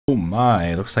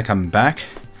my, looks like I'm back.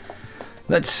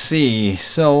 Let's see.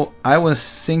 So I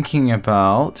was thinking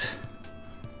about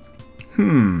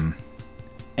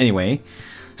anyway,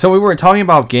 so we were talking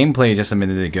about gameplay just a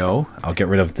minute ago. I'll get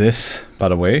rid of this, by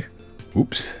the way.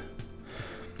 Oops.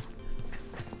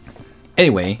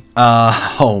 Anyway,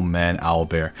 oh man,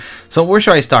 owlbear. So where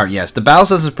should I start? Yes, the battle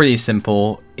system is pretty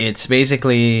simple. It's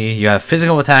basically you have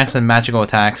physical attacks and magical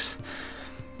attacks,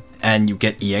 and you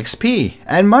get EXP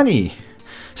and money.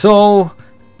 So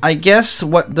I guess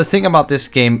what the thing about this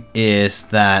game is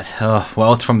that,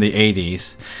 well, it's from the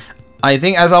 80s. I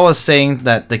think, as I was saying,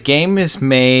 that the game is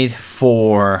made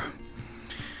for...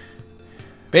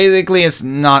 Basically, it's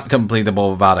not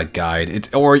completable without a guide.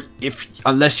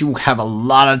 Unless you have a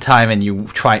lot of time and you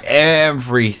try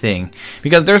everything.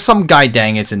 Because there's some guide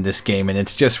dangits in this game, and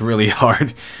it's just really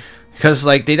hard. Because,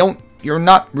 like, you're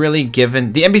not really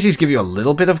given... The NPCs give you a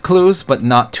little bit of clues, but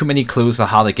not too many clues on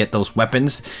how to get those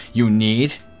weapons you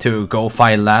need to go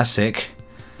fight Lassic.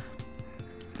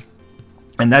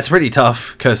 And that's pretty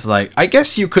tough, because, like, I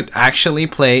guess you could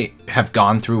actually have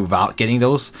gone through without getting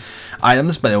those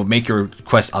items, but it would make your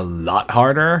quest a lot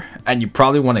harder, and you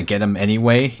probably want to get them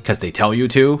anyway, because they tell you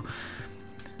to.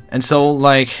 And so,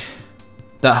 like,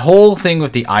 that whole thing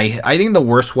with the ice, I think the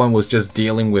worst one was just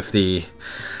dealing with the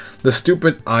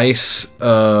stupid ice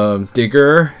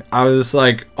digger. I was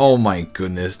like, oh my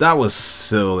goodness, that was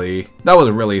silly. That was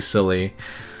really silly.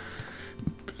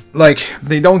 Like,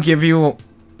 they don't give you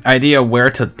idea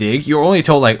where to dig. You're only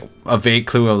told like a vague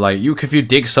clue of like, if you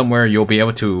dig somewhere you'll be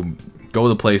able to go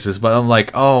to places, but I'm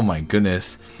like, oh my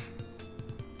goodness,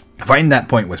 finding that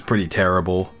point was pretty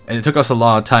terrible, and it took us a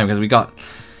lot of time because we got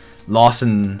lost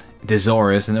in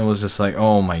Dezoris, and it was just like,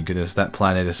 oh my goodness, that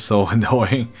planet is so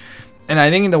annoying. And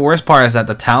I think the worst part is that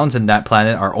the towns in that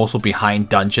planet are also behind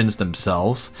dungeons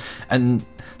themselves, and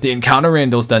the encounter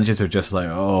in those dungeons are just like,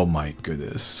 oh my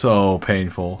goodness, so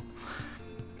painful.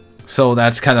 So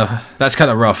that's kind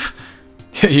of rough.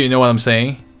 You know what I'm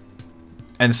saying?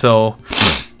 And so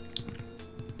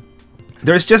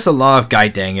there's just a lot of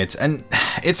guide dangits, and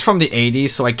it's from the 80s,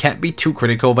 so I can't be too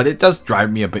critical, but it does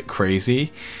drive me a bit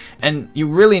crazy. And you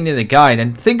really need a guide.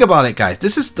 And think about it, guys.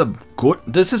 This is the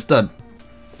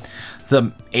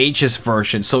ages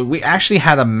version. So we actually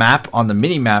had a map on the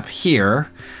mini-map here,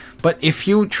 but if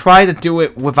you try to do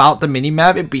it without the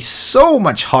mini-map, it'd be so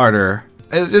much harder.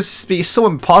 It would just be so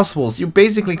impossible. So you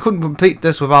basically couldn't complete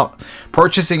this without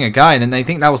purchasing a guide, and I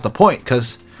think that was the point,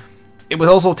 because it was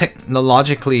also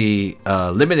technologically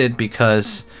limited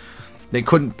because they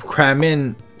couldn't cram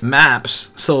in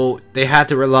maps, so they had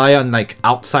to rely on like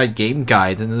outside game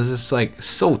guide, and it was just like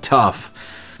so tough.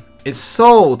 It's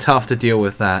so tough to deal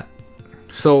with that.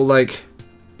 So like,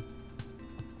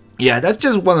 yeah, that's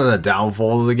just one of the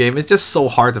downfalls of the game. It's just so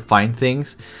hard to find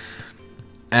things,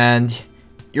 and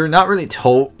you're not really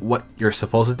told what you're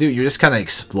supposed to do. You just kind of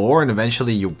explore, and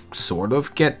eventually you sort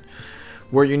of get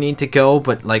where you need to go.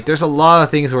 But like, there's a lot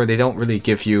of things where they don't really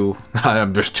give you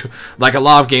like a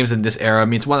lot of games in this era. I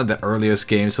mean, it's one of the earliest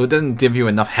games, so it doesn't give you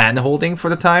enough hand holding for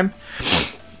the time,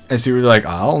 and so you're like,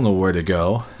 I don't know where to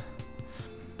go.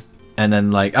 And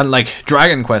then, like, unlike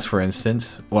Dragon Quest, for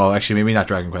instance, well, actually, maybe not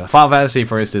Dragon Quest, Final Fantasy,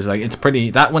 for instance, like,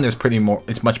 that one is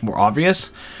it's much more obvious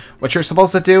what you're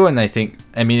supposed to do. And I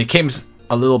mean, it came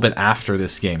a little bit after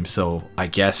this game, so I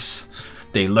guess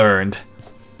they learned.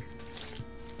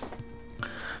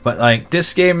 But like,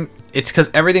 this game, it's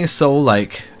because everything's so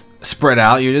like spread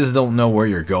out, you just don't know where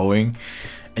you're going,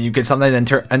 and you can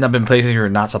sometimes end up in places you're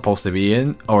not supposed to be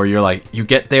in, or you're like, you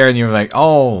get there and you're like,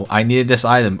 oh, I needed this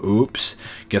item, oops,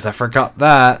 guess I forgot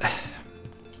that.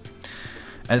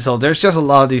 And so there's just a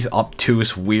lot of these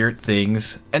obtuse weird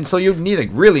things, and so you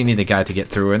really need a guide to get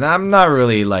through, and I'm not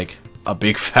really like a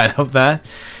big fan of that.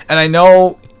 And I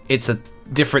know it's a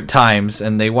different times,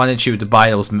 and they wanted you to buy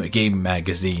those game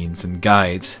magazines and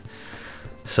guides,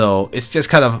 so it's just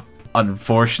kind of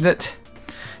unfortunate.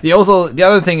 The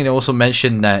other thing they also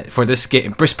mentioned that for this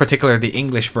game, particularly the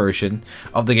English version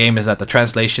of the game, is that the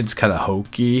translation's kind of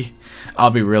hokey. I'll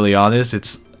be really honest,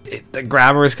 the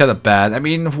grammar is kind of bad. I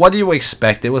mean, what do you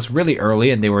expect? It was really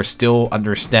early, and they were still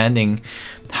understanding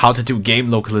how to do game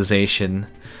localization.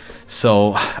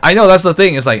 So I know that's the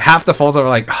thing. It's like half the faults are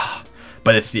like, oh,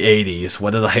 but it's the 80s.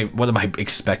 What am I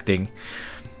expecting?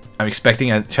 I'm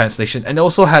expecting a translation. And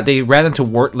also they ran into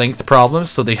word length problems,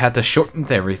 so they had to shorten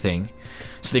everything.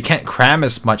 So they can't cram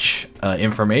as much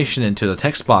information into the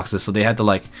text boxes. So they had to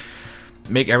like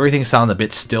make everything sound a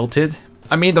bit stilted.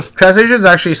 I mean, the translation is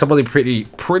actually somebody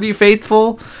pretty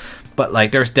faithful, but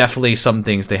like there's definitely some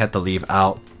things they had to leave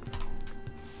out.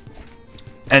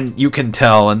 and you can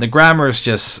tell, and the grammar is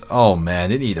just, oh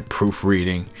man, it needed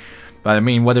proofreading. But I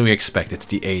mean, what do we expect? It's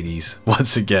the 80s.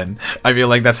 Once again, I feel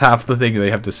like that's half the thing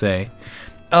they have to say.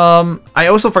 I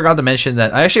also forgot to mention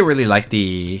that I actually really like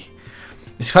the...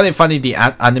 It's kind of funny, the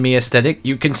anime aesthetic.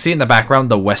 You can see in the background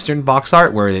the Western box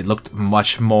art where it looked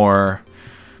much more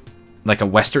like a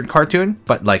Western cartoon,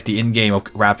 but like the in-game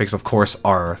graphics, of course,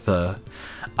 are the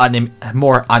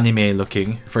more anime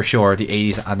looking for sure. The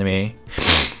 80s anime,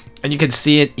 and you can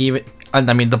see it even. And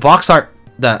I mean, the box art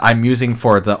that I'm using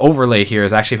for the overlay here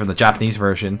is actually from the Japanese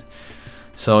version.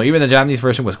 So even the Japanese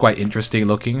version was quite interesting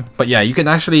looking. But yeah, you can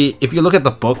actually, if you look at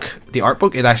the book, the art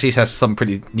book, it actually has some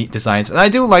pretty neat designs. And I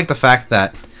do like the fact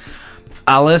that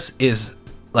Alice is,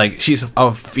 like, she's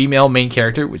a female main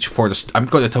character, which for the... I'm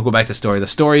going to go back to the story. The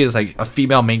story is, like, a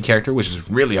female main character, which is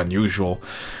really unusual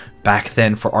back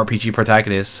then for RPG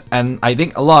protagonists. And I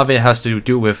think a lot of it has to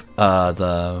do with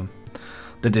the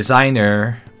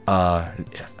designer,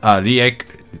 Rie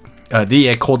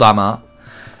Kodama.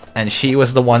 And she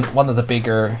was the one of the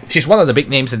bigger... She's one of the big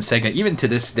names in Sega, even to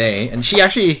this day. And she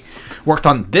actually worked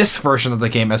on this version of the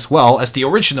game as well as the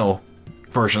original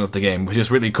version of the game, which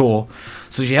is really cool.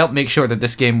 So she helped make sure that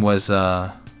this game was...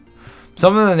 Some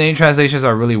of the name translations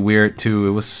are really weird, too.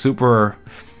 It was super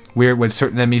weird when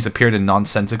certain enemies appeared in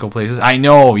nonsensical places. I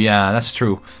know, yeah, that's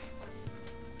true.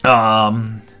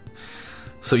 So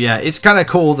yeah, it's kind of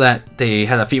cool that they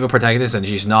had a female protagonist and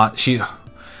she's not...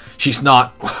 She's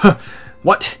not...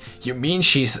 What? You mean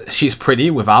she's pretty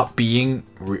without being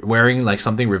wearing like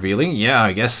something revealing? Yeah,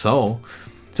 I guess so.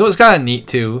 So it's kind of neat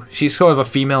too. She's sort of a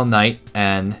female knight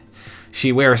and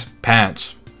she wears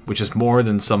pants, which is more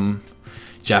than some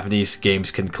Japanese games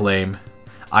can claim.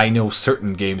 I know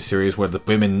certain game series where the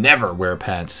women never wear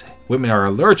pants. Women are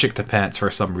allergic to pants for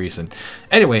some reason.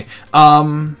 Anyway,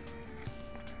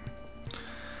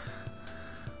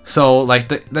 so like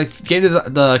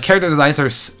the character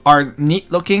designs are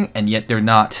neat looking, and yet they're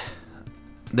not.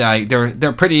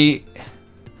 They're pretty.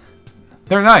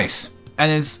 They're nice,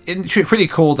 and it's pretty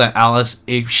cool that Alice,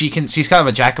 she's kind of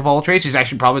a jack of all trades. She's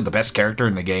actually probably the best character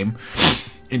in the game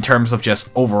in terms of just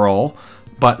overall.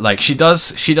 But like she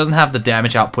doesn't have the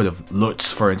damage output of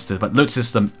Lutz, for instance. But Lutz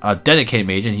is a dedicated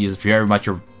mage, and he's very much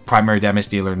your primary damage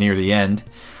dealer near the end.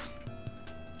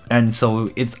 And so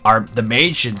the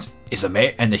mage is a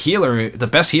male, and the healer, the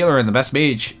best healer and the best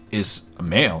mage is a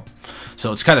male.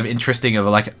 So it's kind of interesting.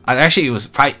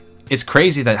 It's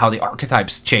crazy that how the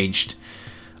archetypes changed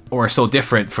or are so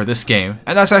different for this game,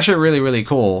 and that's actually really, really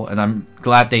cool. And I'm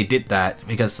glad they did that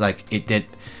because like it did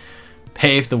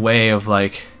pave the way of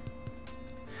like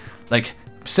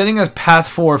setting a path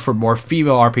forward for more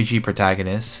female RPG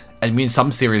protagonists. I mean,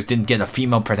 some series didn't get a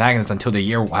female protagonist until the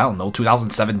year, I don't know,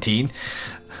 2017.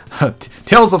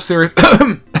 Tales of Series.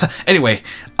 Anyway,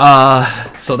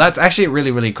 so that's actually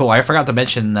really, really cool. I forgot to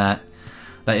mention that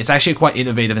it's actually quite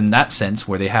innovative in that sense,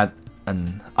 where they had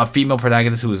a female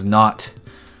protagonist who is not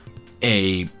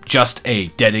just a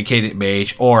dedicated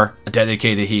mage or a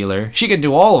dedicated healer. She can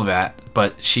do all of that,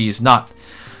 but she's not.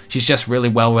 She's just really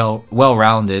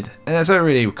well-rounded, and that's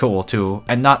really cool too,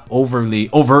 and not overtly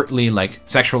like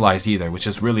sexualized either, which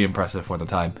is really impressive for the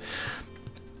time.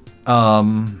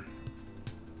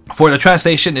 For the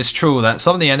translation, it's true that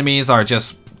some of the enemies are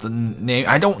just the name.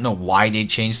 I don't know why they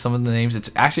changed some of the names.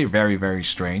 It's actually very, very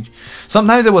strange.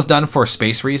 Sometimes it was done for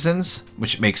space reasons,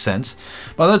 which makes sense.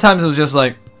 But other times it was just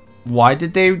like, why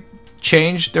did they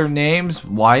change their names?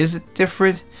 Why is it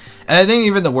different? And I think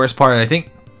even the worst part,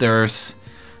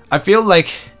 I feel like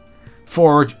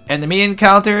for enemy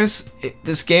encounters,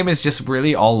 this game is just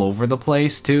really all over the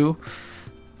place too.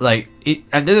 Like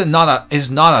and this is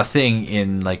not a thing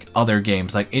in like other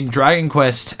games, like in Dragon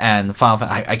Quest and Final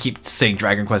Fantasy. I keep saying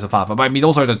Dragon Quest and Final Fantasy, but I mean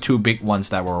those are the two big ones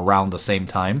that were around the same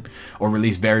time or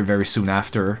released very, very soon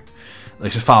after,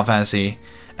 like Final Fantasy,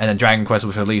 and then Dragon Quest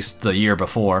was released the year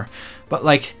before. But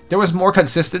like there was more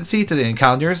consistency to the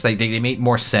encounters. Like they made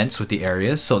more sense with the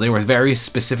areas, so there were very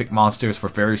specific monsters for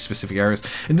very specific areas.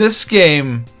 In this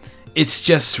game, it's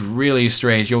just really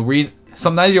strange.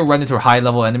 Sometimes you'll run into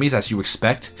high-level enemies, as you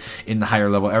expect, in the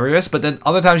higher-level areas, but then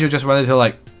other times you'll just run into,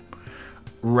 like,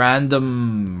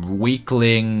 random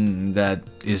weakling that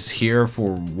is here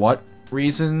for what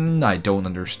reason? I don't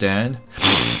understand.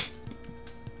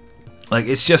 Like,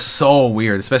 it's just so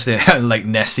weird, especially, like,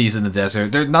 Nessie's in the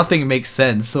desert. Nothing makes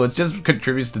sense, so it just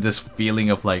contributes to this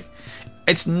feeling of, like,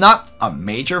 it's not a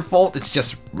major fault, it's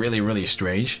just really, really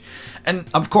strange. And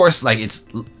of course, like it's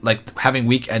like having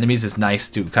weak enemies is nice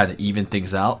to kind of even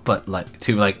things out, but like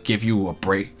to like give you a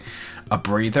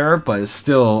breather. But it's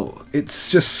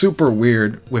just super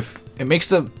weird. It makes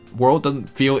the world doesn't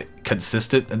feel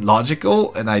consistent and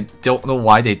logical, and I don't know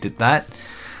why they did that.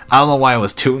 I don't know why it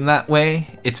was tuned that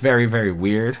way. It's very, very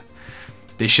weird.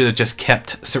 They should have just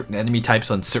kept certain enemy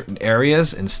types on certain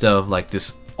areas instead of like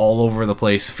this all over the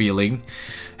place feeling.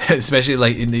 Especially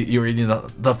like you're in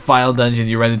the final dungeon,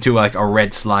 you run into like a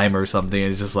red slime or something,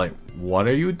 and it's just like, what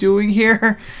are you doing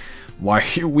here? Why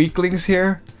are you weaklings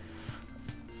here?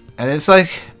 And it's like,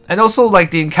 and also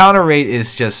like the encounter rate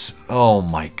is just, oh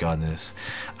my goodness.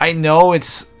 I know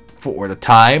it's for the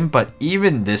time, but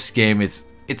even this game, it's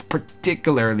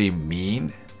particularly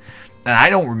mean. And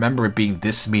I don't remember it being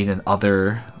this mean in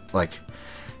other, like,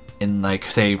 in like,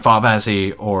 say, Final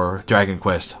Fantasy or Dragon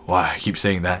Quest. Why I keep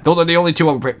saying that. Those are the only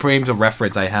two frames of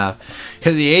reference I have.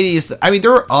 Because the 80s, I mean,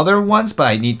 there are other ones, but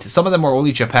I need to, some of them are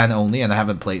only Japan only, and I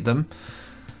haven't played them.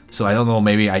 So I don't know,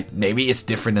 maybe it's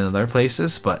different in other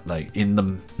places, but like in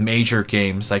the major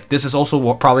games, like this is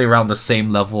also probably around the same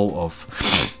level of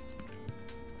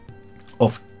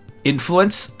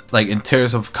influence, like in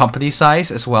terms of company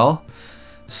size as well.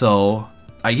 So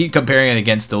I keep comparing it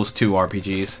against those two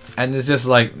RPGs, and it's just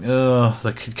like, ugh,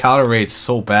 the counter rate's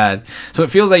so bad. So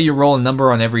it feels like you roll a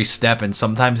number on every step, and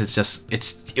sometimes it's just,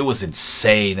 it was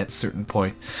insane at a certain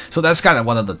point. So that's kind of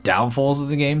one of the downfalls of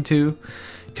the game too.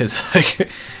 Because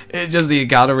like, the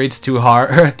encounter rate's too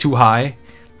high,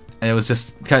 and it was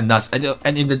just kind of nuts.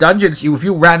 And in the dungeons, if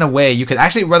you ran away, you could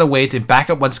actually run away to back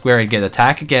up one square and get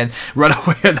attack again, run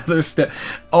away another step.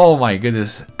 Oh my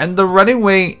goodness! And the running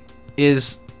away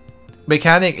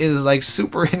mechanic is like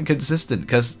super inconsistent,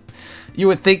 because you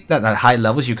would think that at high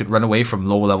levels you could run away from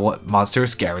low level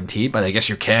monsters guaranteed, but I guess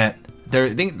you can't. I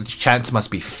think the chance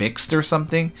must be fixed or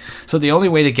something. So the only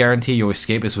way to guarantee you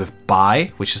escape is with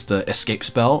buy, which is the escape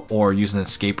spell, or use an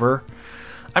escaper.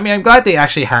 I mean, I'm glad they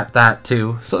actually had that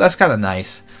too, so that's kind of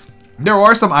nice. There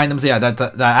are some items, yeah,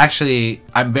 that actually,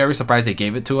 I'm very surprised they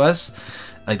gave it to us.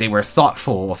 Like, they were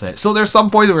thoughtful of it. So there's some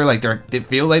points where like they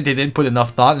feel like they didn't put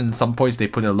enough thought, and some points they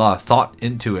put a lot of thought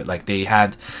into it. Like they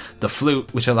had the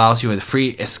flute, which allows you a free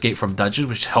escape from dungeons,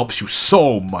 which helps you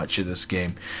so much in this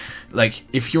game. Like,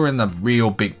 if you're in a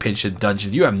real big pinch in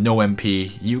dungeon, you have no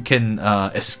MP, you can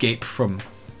escape from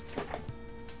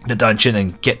the dungeon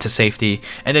and get to safety.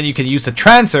 And then you can use the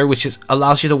transfer, which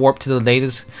allows you to warp to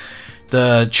the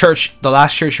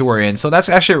last church you were in. So that's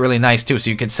actually really nice too. So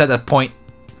you can set a point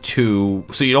so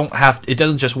you don't have, it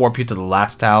doesn't just warp you to the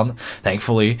last town,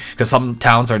 thankfully, because some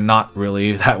towns are not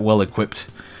really that well equipped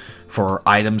for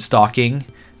item stocking.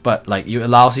 But like, it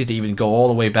allows you to even go all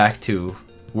the way back to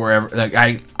wherever. Like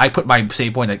I put my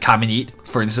save point at Kamenit,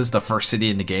 for instance, the first city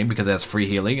in the game, because it has free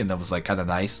healing, and that was like kind of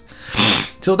nice.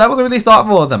 So that was really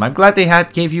thoughtful of them. I'm glad they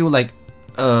gave you like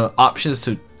options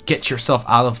to get yourself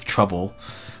out of trouble.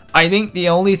 I think the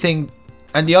only thing,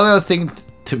 and the other thing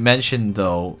to mention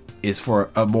though, is for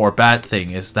a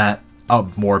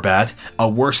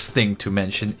worse thing to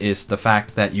mention is the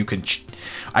fact that you can,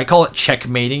 I call it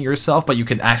checkmating yourself, but you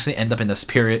can actually end up in a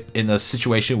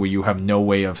situation where you have no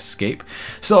way of escape.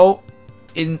 So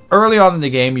early on in the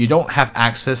game, you don't have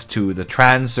access to the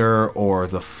transfer or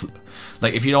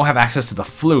like if you don't have access to the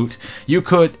flute, you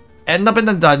could end up in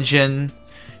the dungeon,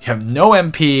 you have no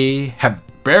MP, have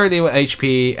barely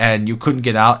HP, and you couldn't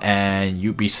get out, and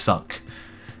you'd be sunk.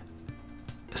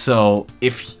 So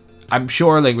I'm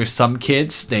sure, like with some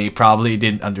kids, they probably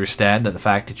didn't understand that the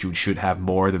fact that you should have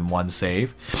more than one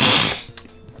save.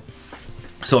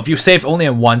 So if you save only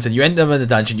in once and you end up in the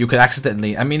dungeon, you could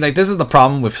accidentally, I mean, like, this is the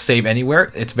problem with save anywhere.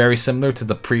 It's very similar to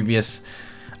the previous,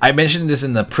 I mentioned this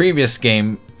in the previous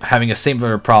game, having a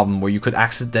similar problem where you could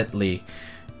accidentally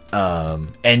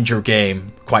end your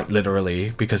game quite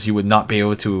literally, because you would not be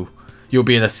able to, you'll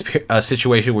be in a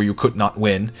situation where you could not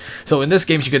win. So in this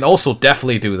game, you can also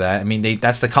definitely do that. I mean,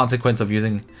 that's the consequence of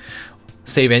using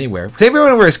save anywhere. Save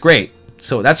anywhere is great,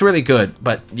 so that's really good.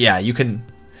 But yeah, you can.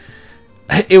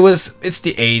 It's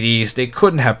the 80s. They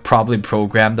couldn't have probably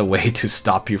programmed a way to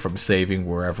stop you from saving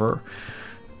wherever,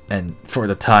 and for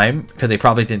the time, because they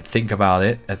probably didn't think about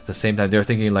it. At the same time, they're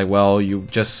thinking like, well, you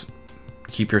just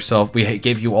keep yourself. We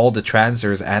gave you all the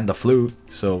transfers and the flute,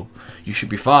 so you should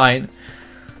be fine.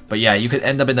 But yeah, you could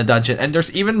end up in a dungeon, and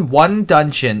there's even one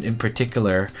dungeon in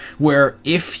particular where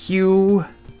if you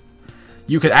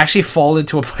could actually fall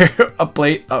into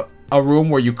a room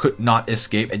where you could not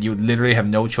escape, and you literally have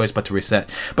no choice but to reset.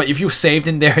 But if you saved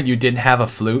in there and you didn't have a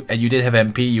flute and you didn't have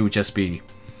MP, you would just be,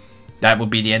 that would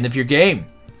be the end of your game.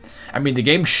 I mean, the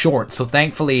game's short, so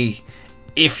thankfully,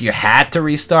 if you had to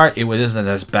restart, it wasn't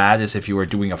as bad as if you were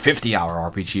doing a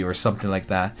 50-hour RPG or something like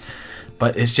that.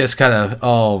 But it's just kind of,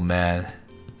 oh man.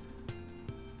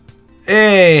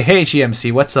 Hey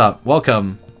GMC, what's up?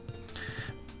 Welcome.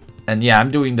 And yeah,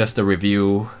 I'm doing just the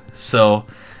review, so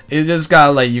it just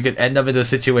got like you could end up in a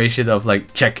situation of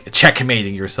like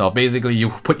checkmating yourself. Basically,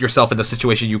 you put yourself in a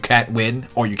situation you can't win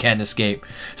or you can't escape.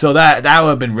 So that would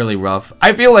have been really rough.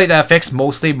 I feel like that affects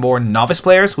mostly more novice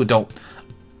players who don't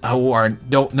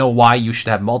know why you should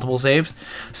have multiple saves.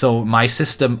 So my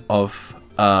system of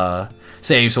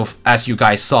saves, so as you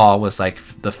guys saw, was like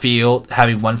the field,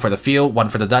 having one for the field, one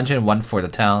for the dungeon, one for the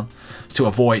town, to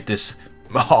avoid this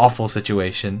awful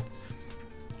situation.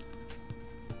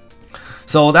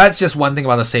 So that's just one thing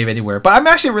about the save anywhere. But I'm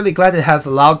actually really glad it has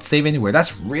allowed save anywhere.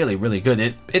 That's really, really good.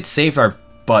 It saved our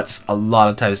butts a lot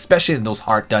of times, especially in those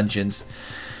hard dungeons.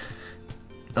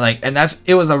 Like, and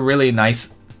it was a really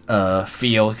nice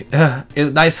feel. It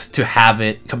was nice to have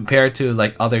it compared to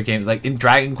like other games, like in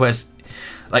Dragon Quest.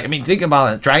 Like, I mean, think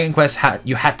about it. Dragon Quest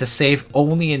you had to save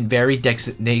only in very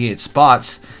designated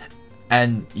spots,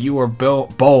 and you were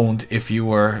boned if you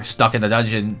were stuck in a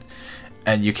dungeon,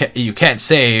 and you can't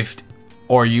save,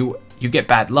 or you get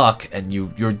bad luck and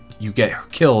you get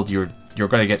killed. You're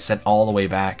gonna get sent all the way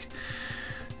back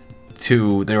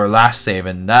to their last save,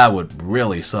 and that would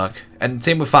really suck. And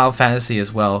same with Final Fantasy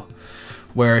as well,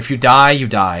 where if you die, you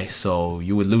die, so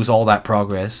you would lose all that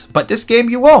progress. But this game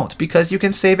you won't, because you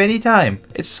can save anytime.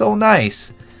 It's so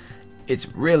nice. It's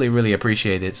really, really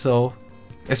appreciated. So,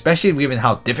 especially given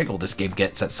how difficult this game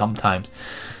gets at sometimes.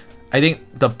 I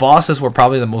think the bosses were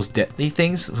probably the most deadly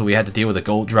things. So we had to deal with the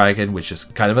Gold Dragon, which is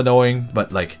kind of annoying,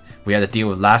 but like we had to deal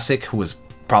with Lassic, who was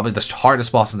probably the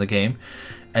hardest boss in the game,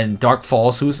 and Dark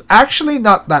Falls, who's actually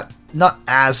not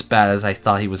as bad as I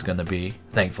thought he was gonna be.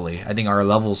 Thankfully, I think our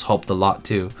levels helped a lot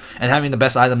too, and having the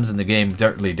best items in the game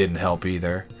certainly didn't help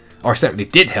either, or certainly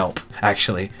did help.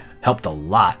 Actually, helped a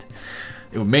lot.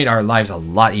 It made our lives a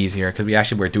lot easier because we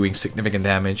actually were doing significant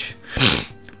damage.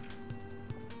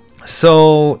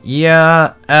 So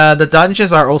yeah, the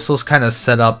dungeons are also kind of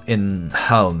set up in, I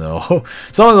don't know,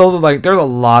 some of those are like, there's a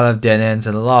lot of dead ends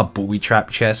and a lot of booby trap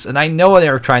chests, and I know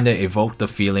they're trying to evoke the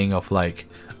feeling of like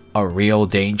a real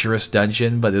dangerous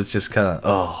dungeon, but it's just kind of,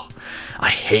 oh, I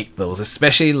hate those,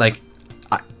 especially like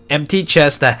empty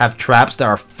chests that have traps that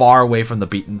are far away from the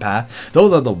beaten path.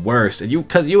 Those are the worst, and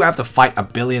because you have to fight a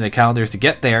billion encounters to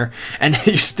get there, and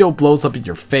it still blows up in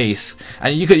your face.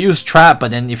 And you could use trap, but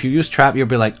then if you use trap, you'll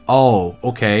be like, oh,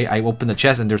 okay, I opened the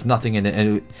chest and there's nothing in it,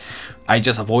 and I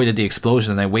just avoided the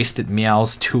explosion and I wasted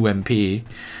Meow's 2 MP.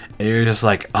 And you're just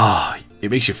like, oh,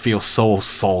 it makes you feel so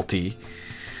salty.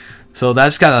 So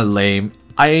that's kind of lame.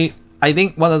 I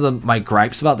think one of my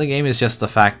gripes about the game is just the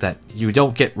fact that you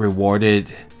don't get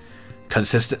rewarded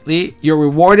consistently. You're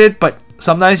rewarded, but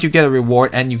sometimes you get a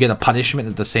reward and you get a punishment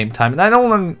at the same time, and I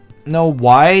don't know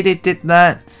why they did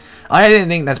that. I didn't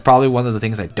think that's probably one of the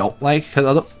things I don't like,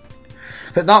 because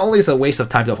not only is it a waste of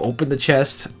time to open the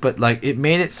chest, but like it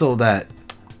made it so that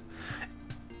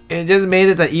it just made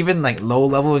it that even like low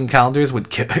level encounters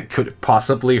could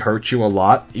possibly hurt you a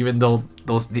lot, even though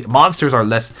the monsters are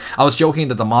less. I was joking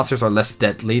that the monsters are less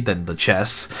deadly than the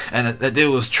chests, and it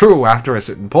was true after a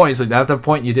certain point. So at that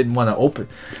point you didn't want to open.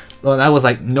 Well, that was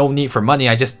like no need for money.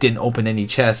 I just didn't open any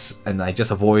chests, and I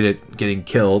just avoided getting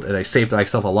killed, and I saved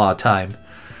myself a lot of time.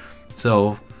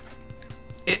 So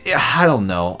I don't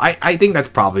know. I think that's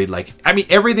probably like, I mean,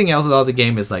 everything else about the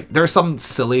game is like, there's some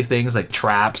silly things like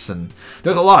traps, and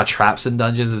there's a lot of traps in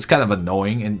dungeons. It's kind of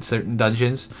annoying in certain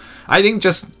dungeons. I think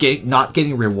just not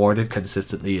getting rewarded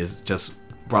consistently is just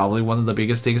probably one of the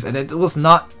biggest things, and it was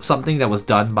not something that was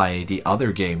done by the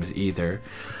other games either.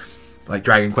 Like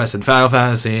Dragon Quest and Final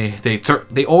Fantasy,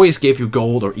 they always gave you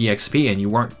gold or EXP and you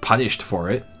weren't punished for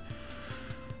it.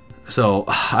 So,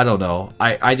 I don't know.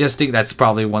 I just think that's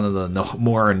probably one of the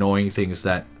more annoying things,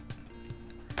 that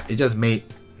it just made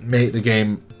the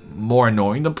game more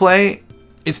annoying to play.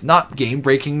 It's not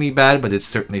game-breakingly bad, but it's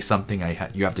certainly something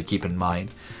you have to keep in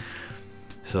mind.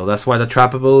 So that's why the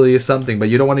trap ability is something, but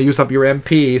you don't want to use up your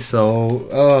MP, so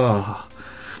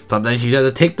sometimes you have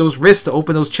to take those risks to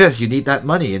open those chests. You need that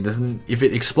money, and if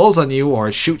it explodes on you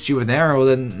or shoots you an arrow,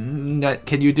 then what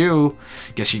can you do?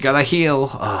 Guess you gotta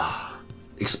heal.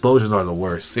 Explosions are the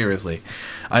worst, seriously.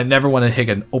 I never want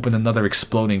to open another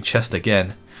exploding chest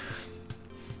again.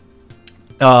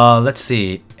 Let's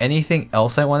see. Anything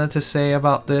else I wanted to say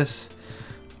about this?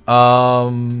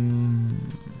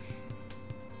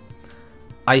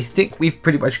 I think we've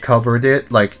pretty much covered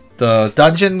it. Like the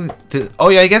dungeon. Oh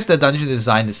yeah, I guess the dungeon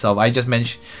design itself. I just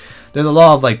mentioned there's a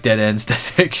lot of like dead ends that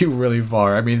take you really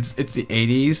far. I mean, it's the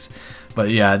 80s, but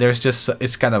yeah,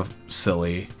 it's kind of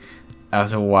silly.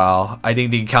 After a while, I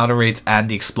think the encounter rates and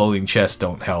the exploding chests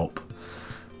don't help.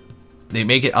 They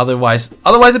make it otherwise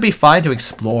it'd be fine to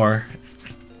explore.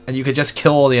 and you could just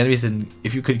kill all the enemies, and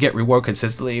if you could get reward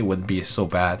consistently, it wouldn't be so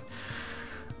bad.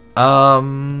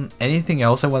 Anything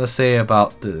else I want to say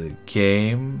about the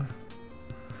game?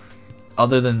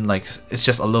 Other than, like, it's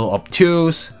just a little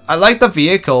obtuse. I like the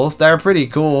vehicles. They're pretty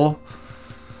cool.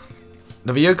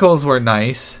 The vehicles were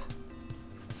nice.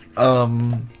 That's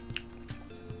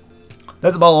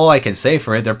about all I can say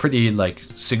for it. They're pretty, like,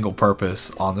 single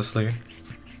purpose, honestly.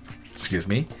 Excuse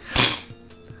me.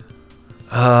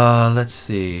 Let's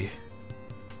see.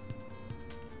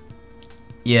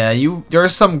 Yeah,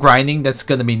 there's some grinding that's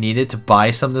gonna be needed to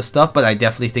buy some of the stuff, but I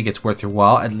definitely think it's worth your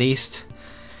while. At least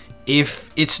if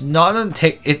it's not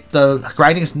the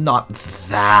grinding is not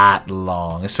that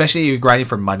long, especially if you're grinding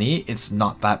for money. It's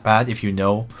not that bad if you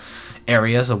know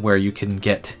areas of where you can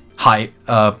get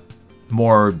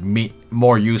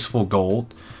more useful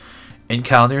gold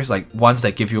encounters, like ones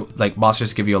that give you, like,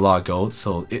 monsters give you a lot of gold.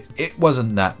 So it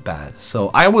wasn't that bad.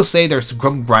 So I will say there's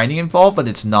some grinding involved, but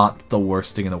it's not the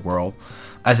worst thing in the world.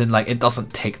 As in, like, it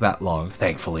doesn't take that long,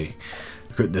 thankfully.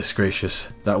 Goodness gracious,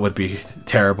 that would be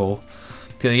terrible.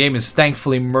 The game is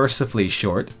thankfully mercifully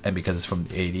short, and because it's from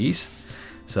the 80s,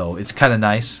 so it's kind of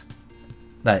nice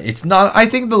that it's not. I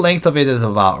think the length of it is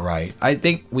about right. I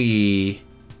think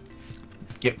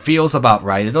it feels about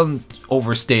right. It doesn't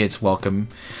overstay its welcome,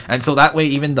 and so that way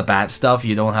even the bad stuff,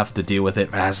 you don't have to deal with it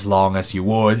as long as you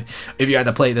would if you had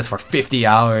to play this for 50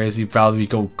 hours. You'd probably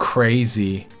go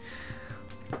crazy.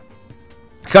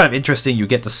 Kind of interesting. You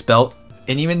get the spell,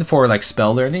 and even for, like,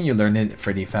 spell learning, you learn it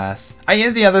pretty fast. I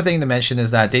guess the other thing to mention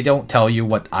is that they don't tell you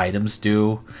what items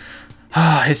do.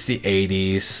 It's the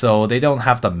 80s, so they don't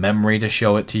have the memory to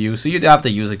show it to you, so you'd have to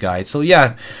use a guide. So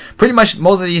yeah, pretty much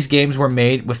most of these games were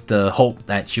made with the hope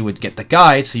that you would get the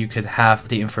guide so you could have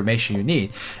the information you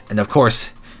need. And of course,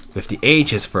 with the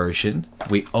Aegis version,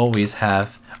 we always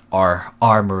have our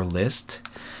armor list,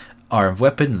 our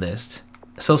weapon list,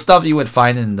 so stuff you would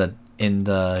find in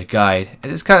the guide.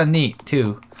 And it's kind of neat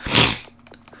too.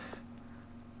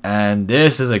 And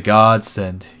this is a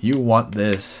godsend. You want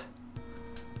this,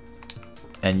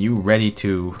 and you ready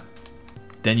to,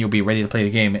 then you'll be ready to play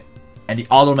the game. And the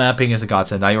auto mapping is a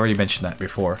godsend. I already mentioned that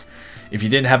before. If you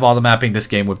didn't have auto mapping, this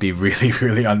game would be really,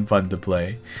 really unfun to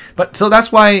play. But so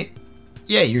that's why,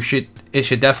 yeah, it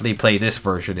should definitely play this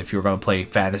version if you're going to play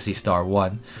Phantasy Star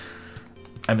 1.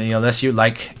 I mean, unless you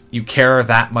care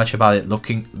that much about it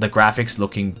the graphics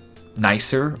looking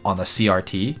nicer on a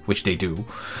CRT, which they do.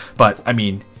 But I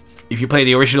mean, if you play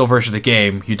the original version of the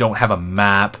game, you don't have a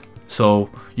map, so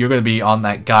you're gonna be on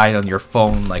that guide on your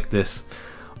phone like this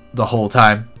the whole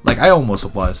time, like I almost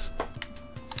was.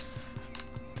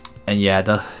 And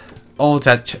yeah,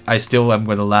 I still am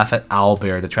gonna laugh at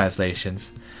Owlbear, the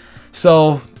translations.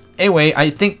 So anyway,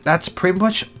 I think that's pretty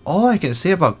much all I can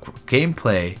say about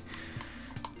gameplay.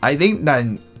 I think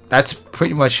that's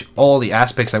pretty much all the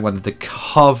aspects I wanted to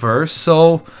cover.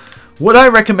 So, would I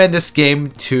recommend this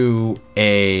game to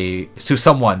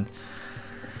someone?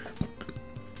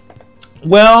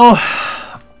 Well,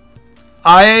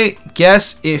 I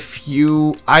guess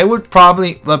I would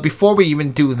probably, but before we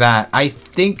even do that, I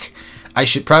think I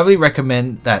should probably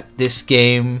recommend that this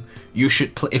game, you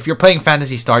should play. If you're playing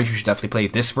Phantasy Star, you should definitely play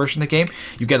this version of the game.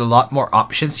 You get a lot more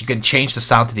options. You can change the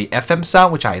sound to the FM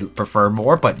sound, which I prefer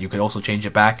more, but you can also change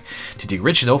it back to the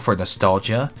original for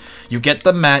nostalgia. You get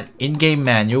the in-game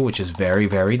manual, which is very,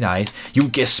 very nice.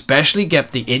 You especially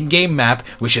get the in-game map,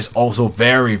 which is also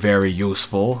very, very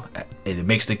useful. It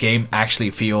makes the game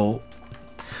actually feel...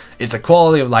 It's a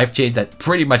quality of life change that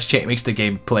pretty much makes the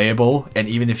game playable, and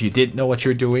even if you didn't know what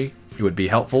you're doing, it would be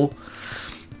helpful.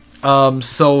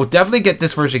 So definitely get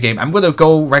this version of the game. I'm gonna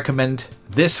go recommend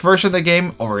this version of the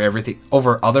game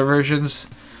over other versions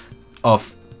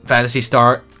of Phantasy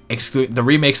Star. The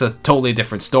remake's a totally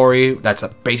different story. That's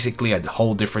basically a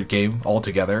whole different game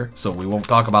altogether. So we won't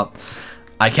talk about.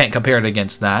 I can't compare it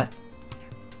against that.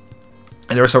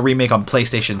 And there's a remake on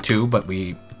PlayStation 2, but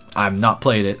I've not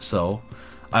played it, so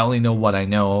I only know what I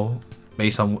know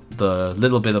based on the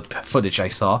little bit of footage I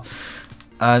saw.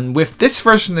 And with this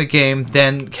version of the game,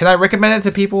 then, can I recommend it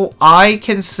to people? I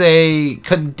can say,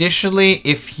 conditionally,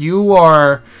 if you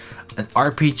are an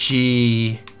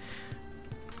RPG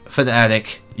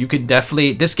fanatic, you can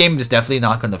definitely... This game is definitely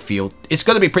not going to feel... It's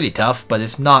going to be pretty tough, but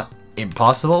it's not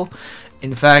impossible.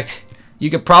 In fact,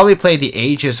 you could probably play the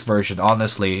Aegis version,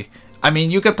 honestly. I mean,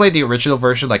 you could play the original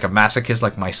version like a masochist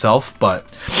like myself, but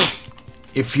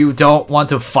if you don't want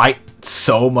to fight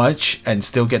so much and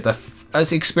still get the...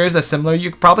 As experience that's similar,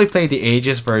 you could probably play the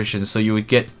Aegis version, so you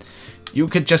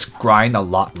could just grind a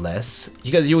lot less,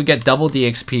 because you would get double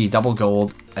DXP, double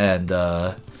gold, and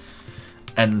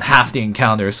and half the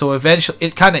encounters, so eventually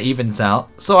it kind of evens out.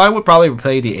 So I would probably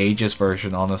play the Aegis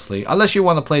version, honestly, unless you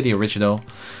want to play the original.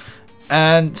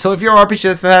 And so if you're an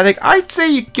RPG fanatic, I'd say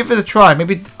you give it a try.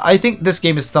 Maybe I think this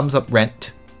game is thumbs up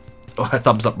rent.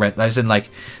 Thumbs up rent, as in like,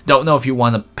 don't know if you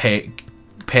want to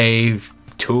pay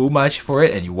too much for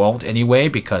it, and you won't anyway,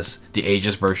 because the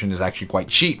Aegis version is actually quite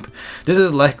cheap. This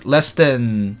is like less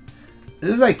than,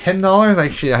 this is like $10.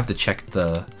 Actually, I have to check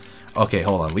the, okay,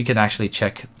 hold on, we can actually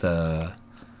check the,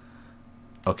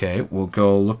 okay, we'll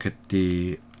go look at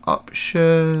the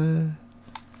option.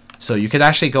 So you can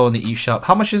actually go in the eShop.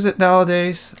 How much is it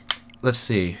nowadays? Let's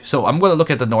see. So I'm going to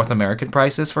look at the North American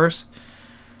prices first.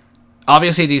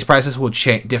 Obviously, these prices will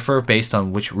differ based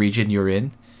on which region you're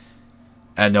in.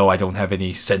 And no, I don't have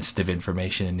any sensitive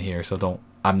information in here, so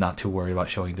I'm not too worried about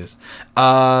showing this.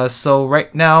 So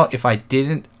right now, if I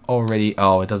didn't already,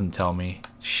 oh, it doesn't tell me.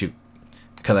 Shoot,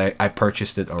 because I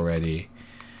purchased it already.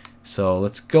 So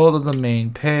let's go to the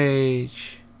main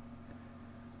page.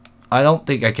 I don't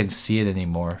think I can see it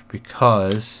anymore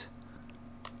because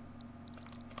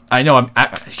I know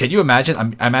can you imagine?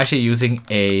 I'm actually using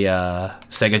a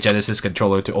Sega Genesis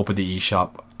controller to open the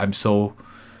eShop.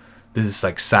 This is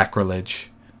like sacrilege.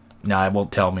 Nah, it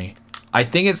won't tell me. I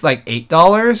think it's like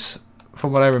 $8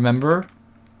 from what I remember.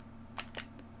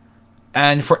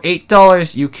 And for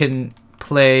 $8 you can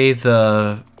play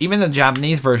even the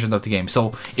Japanese version of the game.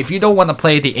 So if you don't want to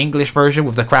play the English version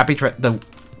with the crappy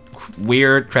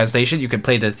weird translation, you can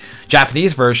play the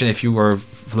Japanese version. If you were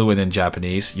fluent in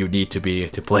Japanese, you need to be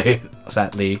to play it,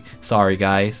 sadly. Sorry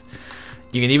guys.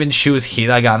 You can even choose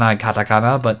hiragana and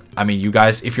katakana, but I mean, you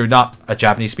guys, if you're not a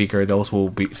Japanese speaker, those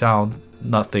will sound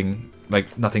nothing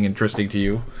interesting to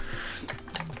you.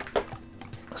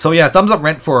 So yeah, thumbs up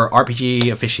rent for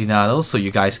RPG aficionados, so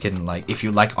you guys can, like, if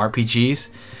you like RPGs,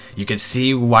 you can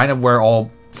see kind of where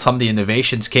some of the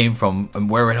innovations came from and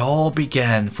where it all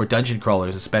began for dungeon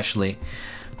crawlers, especially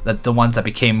the ones that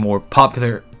became more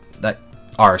popular, that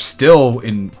are still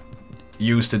in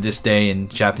use to this day in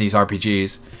Japanese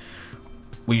RPGs.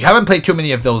 We haven't played too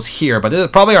many of those here, but this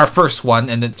is probably our first one,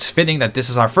 and it's fitting that this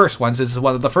is our first one. This is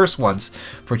one of the first ones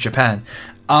for Japan.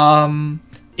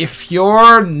 If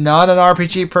you're not an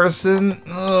RPG person,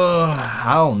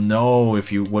 I don't know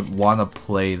if you would want to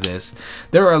play this.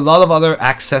 There are a lot of other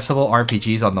accessible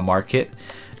RPGs on the market.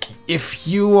 If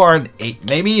you are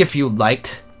maybe if you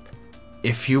want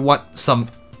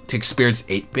to experience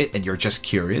 8-bit and you're just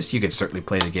curious, you can certainly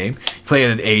play the game. Play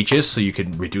it in Aegis so you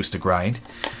can reduce the grind.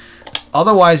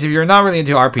 Otherwise, if you're not really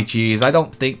into RPGs, I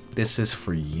don't think this is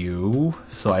for you.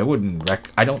 So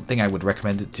I don't think I would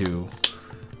recommend it to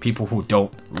people who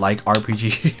don't like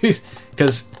RPGs,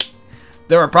 because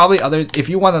there are probably other, if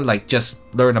you want to like just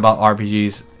learn about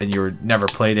RPGs and you're never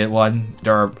played one,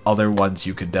 there are other ones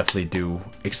you can definitely do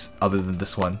other than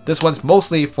this one. This one's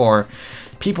mostly for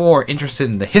people who are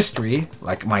interested in the history,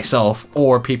 like myself,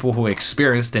 or people who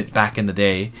experienced it back in the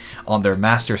day on their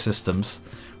Master Systems.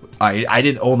 I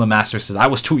didn't own the Master System. I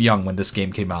was too young when this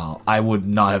game came out. I would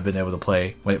not have been able to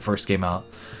play when it first came out.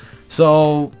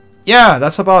 So yeah,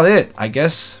 that's about it, I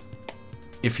guess.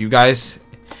 If you're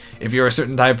a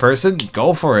certain type of person,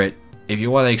 go for it. If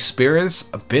you want to experience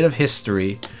a bit of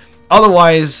history.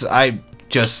 Otherwise, the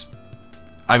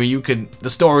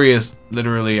story is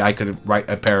literally, I could write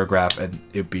a paragraph and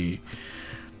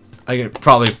I could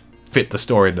probably fit the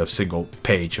story in a single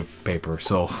page of paper.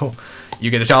 So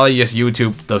you can probably just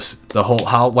YouTube the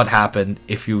whole what happened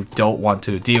if you don't want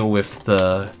to deal with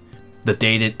the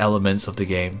dated elements of the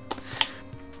game.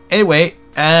 Anyway,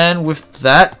 and with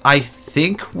that, I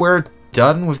think we're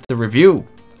done with the review.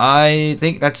 I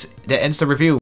think that ends the review.